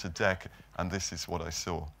up onto deck, and this is what I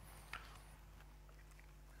saw.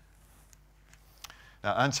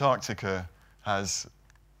 Now, Antarctica has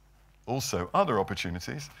also other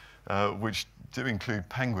opportunities, which do include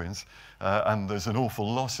penguins, and there's an awful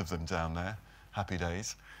lot of them down there. Happy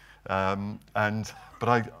days.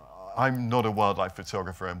 But I'm not a wildlife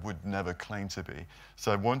photographer and would never claim to be.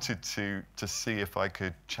 So I wanted to see if I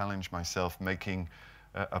could challenge myself making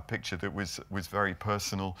a picture that was very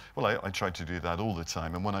personal. Well, I tried to do that all the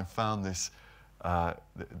time. And when I found this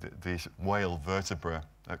whale vertebra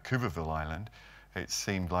at Couvreville Island, it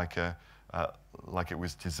seemed like it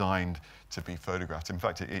was designed to be photographed. In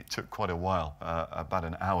fact, it took quite a while, about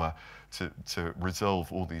an hour, to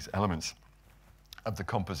resolve all these elements of the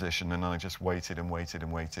composition, and I just waited and waited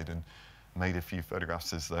and waited and made a few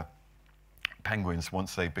photographs as the penguins,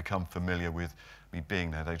 once they become familiar with me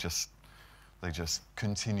being there, they just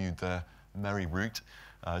continued their merry route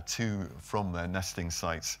from their nesting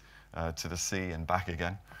sites to the sea and back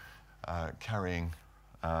again, carrying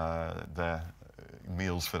their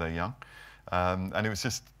meals for their young. And it was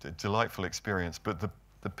just a delightful experience, but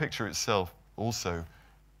the picture itself also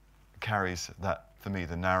carries that, for me,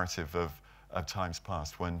 the narrative of times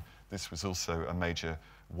past when this was also a major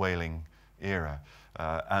whaling era.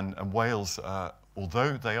 And whales,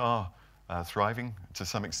 although they are thriving to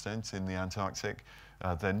some extent in the Antarctic,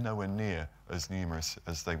 they're nowhere near as numerous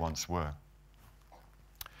as they once were.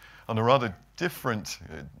 On a rather different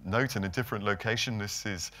note, in a different location, this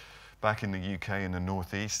is back in the UK in the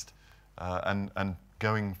northeast, and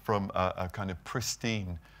going from a kind of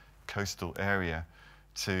pristine coastal area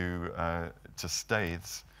to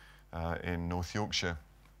Staithes in North Yorkshire.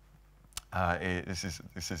 This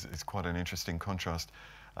is quite an interesting contrast.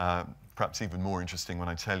 Perhaps even more interesting when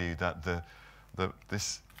I tell you that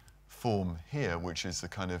this form here, which is the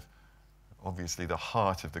kind of obviously the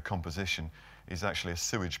heart of the composition, is actually a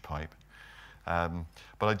sewage pipe.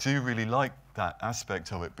 But I do really like that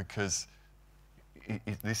aspect of it because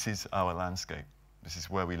this is our landscape. This is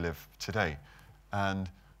where we live today. And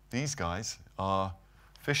these guys are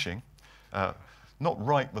fishing. Not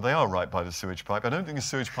right, but they are right by the sewage pipe. I don't think the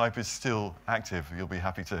sewage pipe is still active, you'll be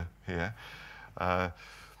happy to hear.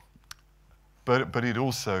 But it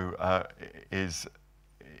also is,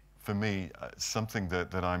 for me, something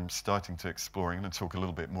that I'm starting to explore. I'm going to talk a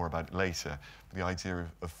little bit more about it later, the idea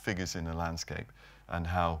of figures in the landscape and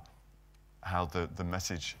how the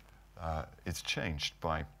message is changed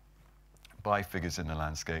by figures in the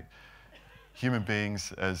landscape. Human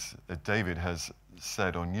beings, as David has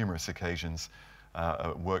said on numerous occasions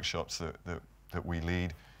at workshops that we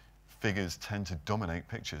lead, figures tend to dominate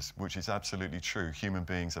pictures, which is absolutely true. Human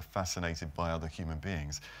beings are fascinated by other human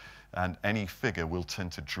beings, and any figure will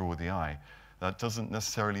tend to draw the eye. That doesn't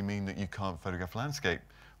necessarily mean that you can't photograph landscape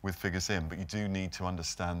with figures in, but you do need to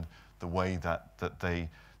understand the way that they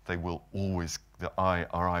will always,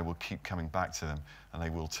 our eye will keep coming back to them, and they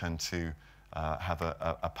will tend to have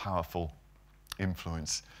a powerful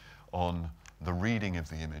influence on the reading of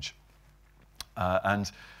the image.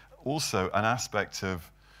 And also an aspect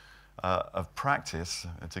of practice,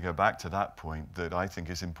 and to go back to that point, that I think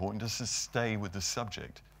is important, is to stay with the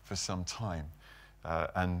subject for some time.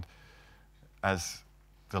 And as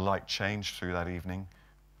the light changed through that evening,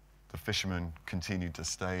 the fishermen continued to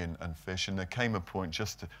stay and fish, and there came a point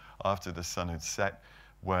just after the sun had set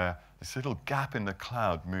where this little gap in the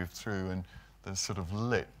cloud moved through, and there's sort of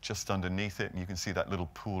lit just underneath it, and you can see that little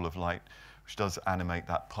pool of light, which does animate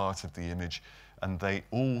that part of the image. And they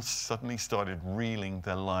all suddenly started reeling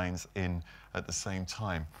their lines in at the same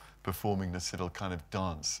time, performing this little kind of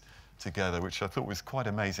dance together, which I thought was quite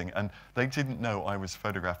amazing. And they didn't know I was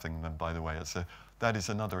photographing them, by the way. That is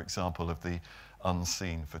another example of the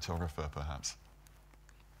unseen photographer, perhaps.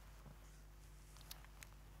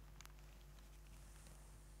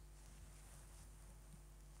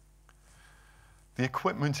 The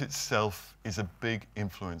equipment itself is a big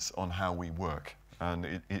influence on how we work.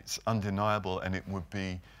 And it's undeniable, and it would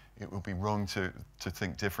be wrong to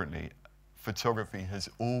think differently. Photography has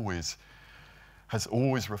always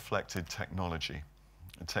reflected technology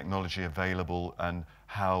available, and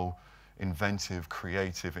how inventive,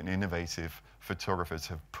 creative, and innovative photographers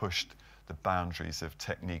have pushed the boundaries of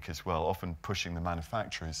technique as well, often pushing the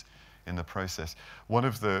manufacturers in the process. One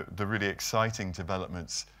of the really exciting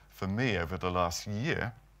developments for me over the last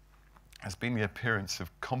year has been the appearance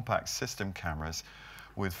of compact system cameras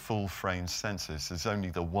with full frame sensors. There's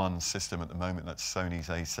only the one system at the moment, that's Sony's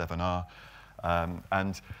A7R,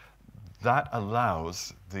 and that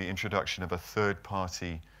allows the introduction of a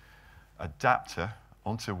third-party adapter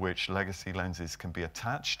onto which legacy lenses can be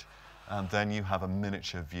attached, and then you have a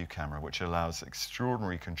miniature view camera, which allows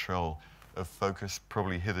extraordinary control of focus,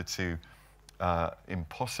 probably hitherto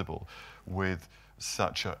impossible with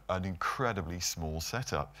such an incredibly small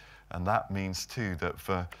setup. And that means too that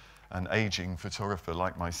for an aging photographer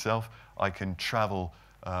like myself, I can travel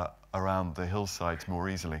around the hillsides more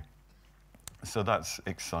easily. So that's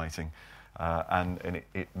exciting, and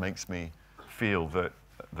it makes me feel that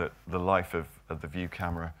the life of the view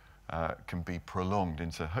camera can be prolonged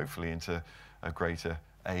into, hopefully, into a greater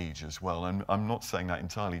age as well. And I'm not saying that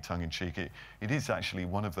entirely tongue-in-cheek. It is actually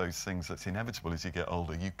one of those things that's inevitable as you get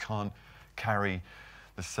older. You can't carry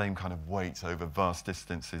the same kind of weight over vast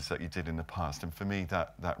distances that you did in the past. And for me,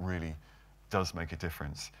 that really does make a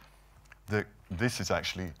difference. This is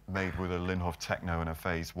actually made with a Linhof Techno and a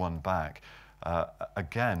Phase 1 bag.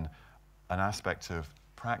 Again, an aspect of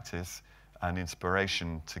practice and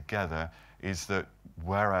inspiration together is that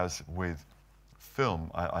whereas with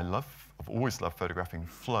film, I've always loved photographing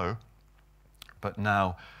flow, but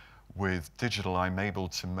now with digital, I'm able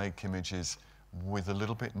to make images with a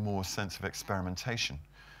little bit more sense of experimentation,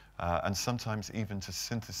 and sometimes even to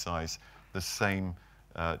synthesize the same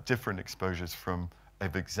different exposures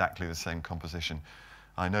of exactly the same composition.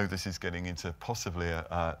 I know this is getting into possibly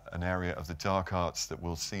an area of the dark arts that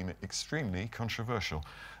will seem extremely controversial.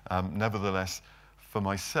 Nevertheless, for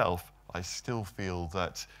myself, I still feel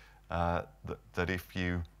that if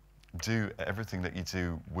you do everything that you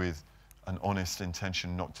do with an honest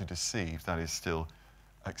intention not to deceive, that is still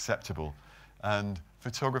acceptable. And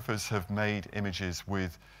photographers have made images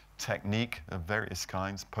with technique of various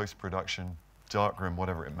kinds, post-production, darkroom,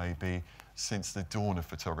 whatever it may be, since the dawn of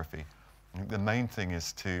photography. I think the main thing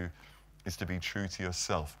is to be true to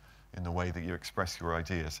yourself in the way that you express your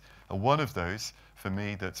ideas. And one of those, for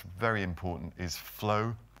me, that's very important is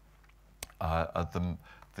flow,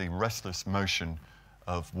 the restless motion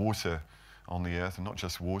of water on the earth, and not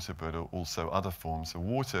just water, but also other forms of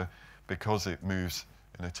water, because it moves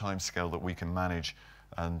in a time scale that we can manage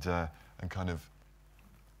and kind of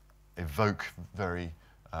evoke very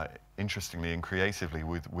interestingly and creatively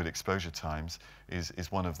with exposure times,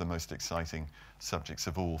 is one of the most exciting subjects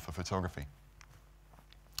of all for photography.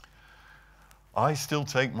 I still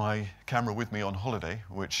take my camera with me on holiday,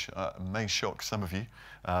 which may shock some of you.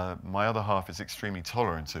 My other half is extremely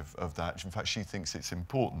tolerant of that. In fact, she thinks it's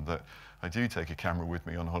important that I do take a camera with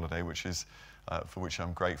me on holiday, which is, for which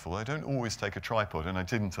I'm grateful. I don't always take a tripod, and I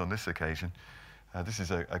didn't on this occasion. This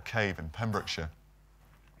is a cave in Pembrokeshire,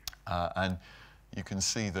 and you can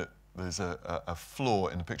see that there's a floor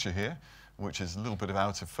in the picture here, which is a little bit of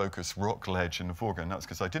out of focus rock ledge in the foreground. That's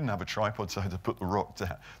because I didn't have a tripod, so I had to put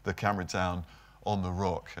the camera down on the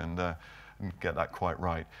rock and get that quite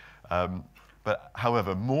right. But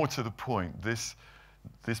however, more to the point, this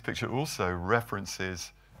picture also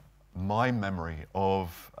references my memory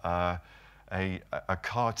of a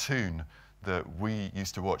cartoon that we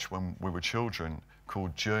used to watch when we were children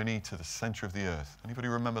called Journey to the Center of the Earth. Anybody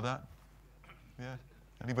remember that? Yeah?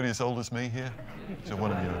 Anybody as old as me here? So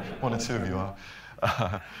one or two of you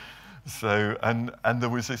are. And there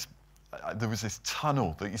was this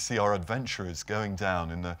tunnel that you see our adventurers going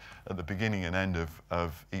down at the beginning and end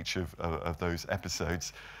of each of those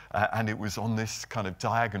episodes. And it was on this kind of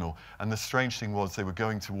diagonal. And the strange thing was they were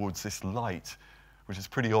going towards this light, which is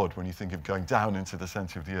pretty odd when you think of going down into the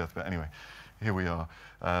center of the earth. But anyway, here we are.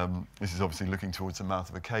 This is obviously looking towards the mouth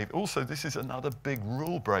of a cave. Also, this is another big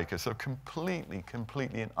rule breaker. So completely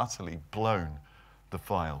and utterly blown the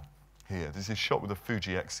file here. This is shot with a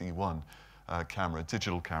Fuji X-E1 camera,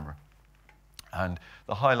 digital camera. And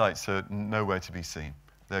the highlights are nowhere to be seen.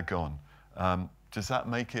 They're gone. Does that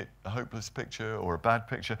make it a hopeless picture or a bad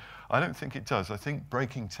picture? I don't think it does. I think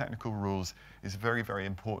breaking technical rules is a very, very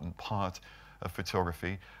important part of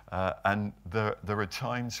photography. And there are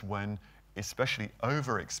times when, especially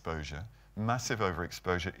overexposure, massive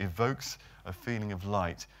overexposure, evokes a feeling of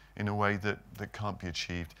light in a way that can't be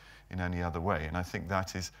achieved in any other way. And I think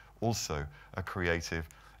that is also a creative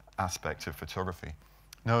aspect of photography.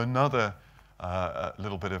 Now, another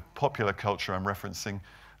little bit of popular culture I'm referencing,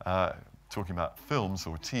 talking about films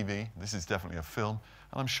or TV. This is definitely a film.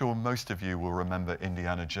 And I'm sure most of you will remember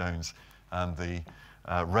Indiana Jones and the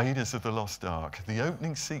Raiders of the Lost Ark, the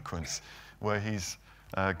opening sequence where he's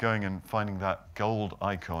going and finding that gold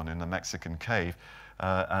icon in the Mexican cave,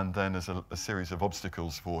 and then there's a series of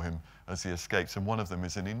obstacles for him as he escapes, and one of them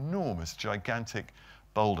is an enormous, gigantic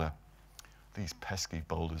boulder. These pesky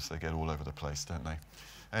boulders, they get all over the place, don't they?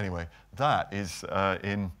 Anyway, that is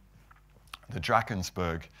in the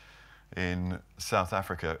Drakensberg in South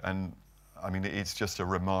Africa, and I mean, it's just a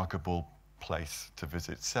remarkable place to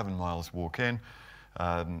visit. 7 miles walk in,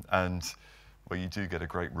 and well, you do get a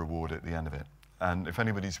great reward at the end of it. And if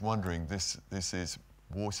anybody's wondering, this is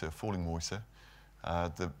water, falling water.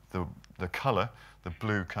 The colour, the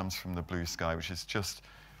blue, comes from the blue sky, which is just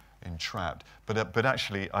entrapped. But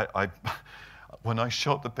actually, when I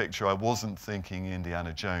shot the picture, I wasn't thinking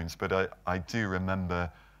Indiana Jones, but I do remember,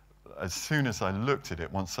 as soon as I looked at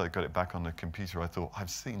it, once I got it back on the computer, I thought, I've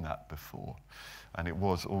seen that before. And it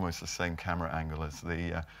was almost the same camera angle as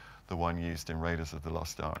the one used in Raiders of the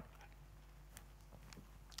Lost Ark.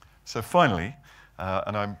 So finally,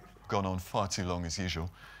 and I've gone on far too long as usual,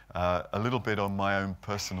 a little bit on my own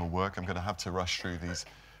personal work. I'm going to have to rush through these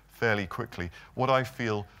fairly quickly. What I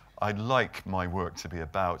feel I'd like my work to be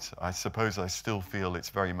about, I suppose I still feel it's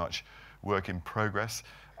very much work in progress.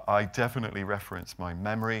 I definitely reference my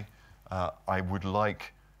memory. I would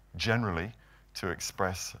like, generally, to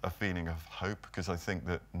express a feeling of hope, because I think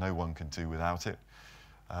that no one can do without it.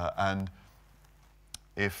 And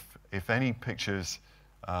if any pictures,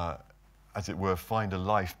 as it were, find a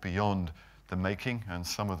life beyond the making, and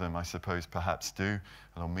some of them, I suppose, perhaps do, and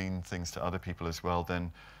will mean things to other people as well,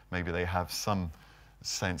 then maybe they have some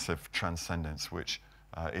sense of transcendence, which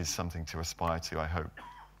is something to aspire to, I hope.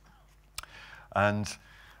 And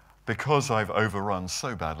because I've overrun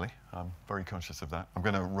so badly, I'm very conscious of that, I'm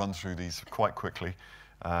going to run through these quite quickly,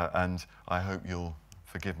 and I hope you'll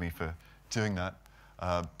forgive me for doing that.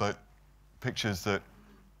 But pictures that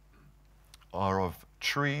are of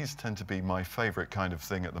trees tend to be my favourite kind of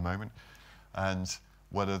thing at the moment, and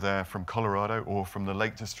whether they're from Colorado or from the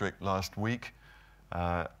Lake District last week.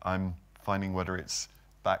 I'm finding whether it's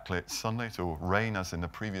backlit sunlight or rain, as in the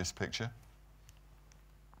previous picture.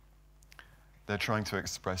 They're trying to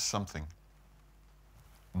express something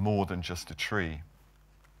more than just a tree.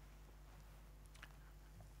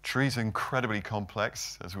 Trees are incredibly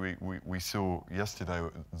complex, as we saw yesterday,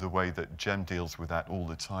 the way that Jem deals with that all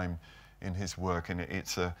the time in his work, and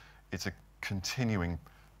it's a continuing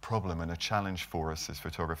problem and a challenge for us as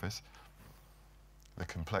photographers, the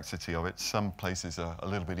complexity of it. Some places are a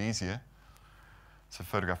little bit easier to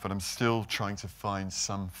photograph, but I'm still trying to find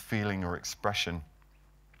some feeling or expression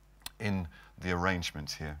in the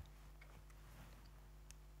arrangement here.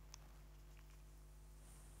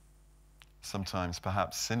 Sometimes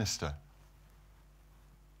perhaps sinister.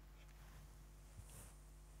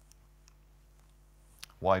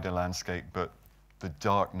 Wider landscape, but the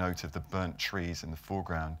dark note of the burnt trees in the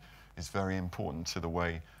foreground is very important to the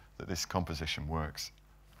way that this composition works.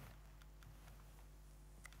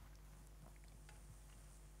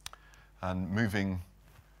 And moving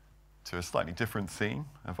to a slightly different theme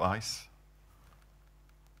of ice,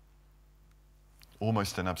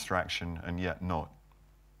 almost an abstraction and yet not.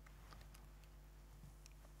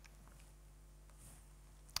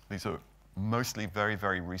 These are mostly very,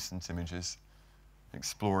 very recent images,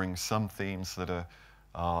 exploring some themes that are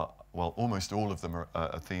well, almost all of them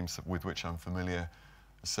are themes with which I'm familiar.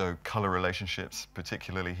 So color relationships,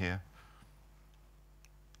 particularly here.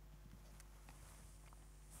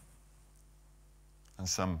 And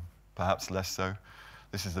some perhaps less so.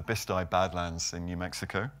 This is the Bisti Badlands in New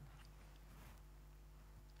Mexico.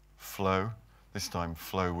 Flow, this time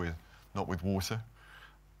flow with, not with water,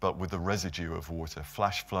 but with the residue of water.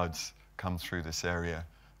 Flash floods come through this area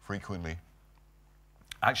frequently.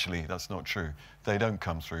 Actually, that's not true. They don't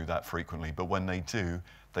come through that frequently, but when they do,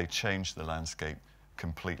 they change the landscape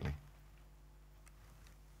completely,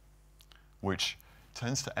 which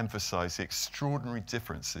tends to emphasize the extraordinary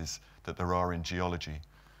differences that there are in geology,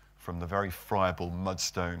 from the very friable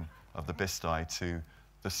mudstone of the Bisti to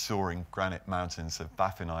the soaring granite mountains of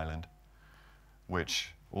Baffin Island,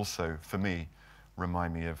 which also, for me,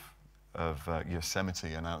 remind me of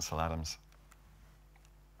Yosemite and Ansel Adams.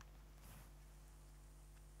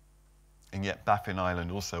 And yet Baffin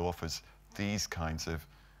Island also offers these kinds of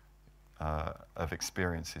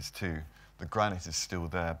experiences too. The granite is still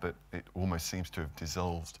there, but it almost seems to have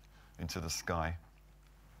dissolved into the sky.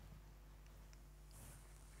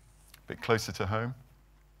 A bit closer to home,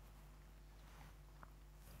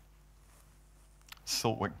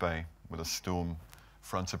 Saltwick Bay with a storm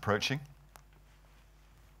front approaching.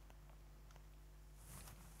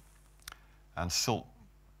 And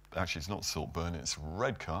actually it's not Saltburn, it's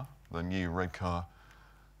Redcar, the new Redcar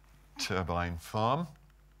turbine farm.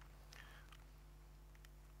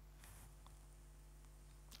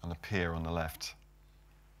 And the pier on the left.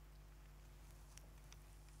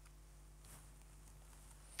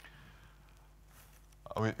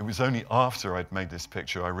 It was only after I'd made this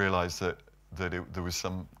picture I realized that there was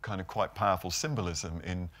some kind of quite powerful symbolism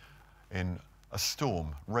in a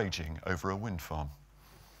storm raging over a wind farm.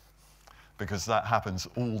 Because that happens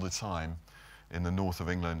all the time in the north of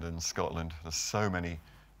England and Scotland. There's so many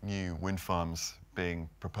new wind farms being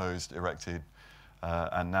proposed, erected,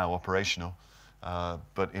 and now operational.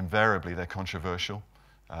 But invariably they're controversial,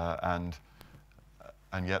 and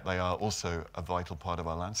yet they are also a vital part of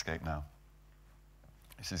our landscape now.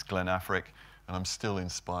 This is Glen Affric, and I'm still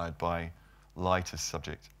inspired by light as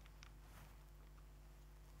subject.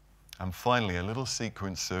 And finally, a little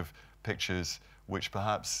sequence of pictures which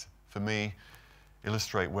perhaps, for me,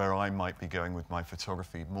 illustrate where I might be going with my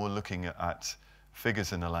photography, more looking at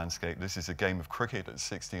figures in the landscape. This is a game of cricket at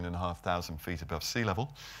 16,500 feet above sea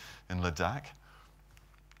level in Ladakh.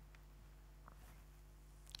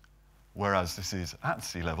 Whereas this is at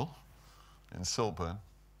sea level in Saltburn.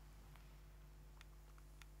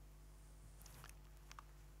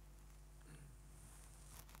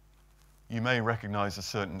 You may recognize a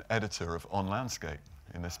certain editor of Onlandscape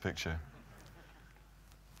in this picture.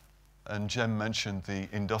 And Jem mentioned the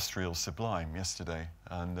industrial sublime yesterday,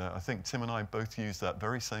 and I think Tim and I both used that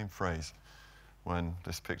very same phrase when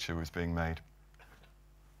this picture was being made.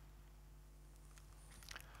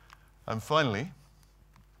 And finally,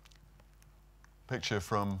 picture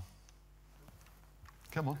from,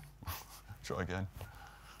 come on, try again.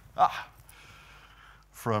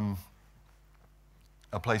 From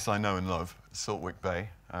a place I know and love, Saltwick Bay.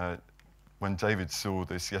 When David saw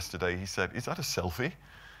this yesterday, he said, "Is that a selfie?"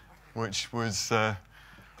 Which was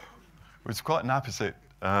quite an opposite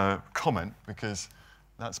comment, because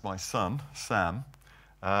that's my son, Sam,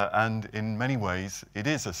 and in many ways, it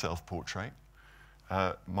is a self-portrait.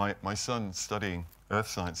 My son's studying earth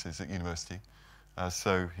sciences at university,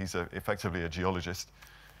 so he's effectively a geologist,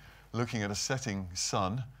 looking at a setting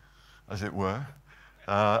sun, as it were.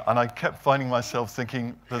 And I kept finding myself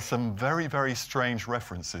thinking, there's some very, very strange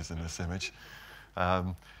references in this image.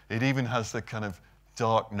 It even has the kind of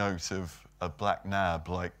dark note of a black nab,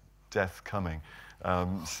 like death coming.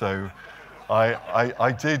 So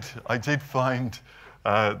I did find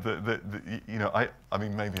you know, I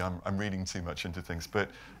mean, maybe I'm reading too much into things, but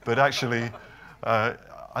actually,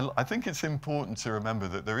 I think it's important to remember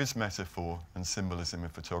that there is metaphor and symbolism in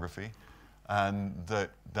photography, and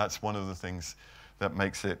that's one of the things that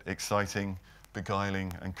makes it exciting,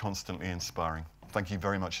 beguiling, and constantly inspiring. Thank you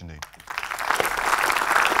very much indeed.